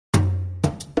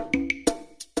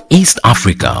East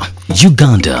Africa,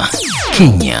 Uganda,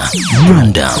 Kenya,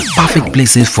 Rwanda, perfect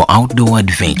places for outdoor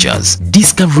adventures.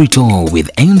 Discover it all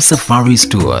with Msafiri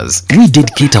Tours. We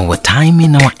dedicate our time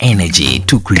and our energy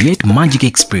to create magic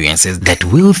experiences that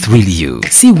will thrill you.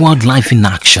 See wildlife in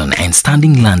action and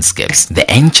stunning landscapes, the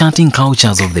enchanting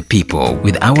cultures of the people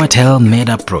with our tailor-made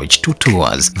approach to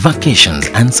tours, vacations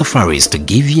and safaris to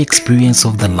give you experience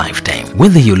of the lifetime.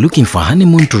 Whether you're looking for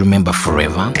honeymoon to remember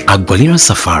forever, a Golira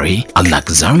safari, a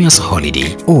luxurious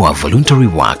holiday, or a voluntary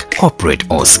work, corporate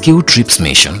or skill trips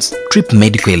missions, trip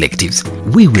medical electives,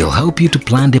 we will help you to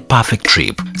plan the perfect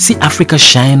trip. See Africa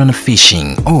shine on a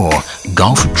fishing or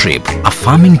golf trip, a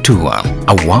farming tour,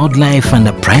 a wildlife and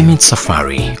a primate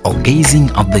safari, or gazing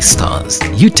at the stars.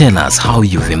 You tell us how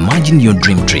you've imagined your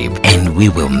dream trip and we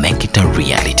will make it a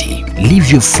reality.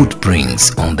 Leave your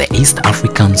footprints on the East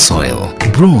African soil.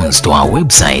 Browse to our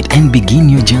website and begin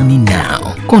your journey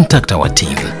now. Contact our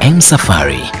team.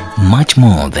 Msafiri, much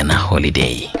more than a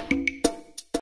holiday.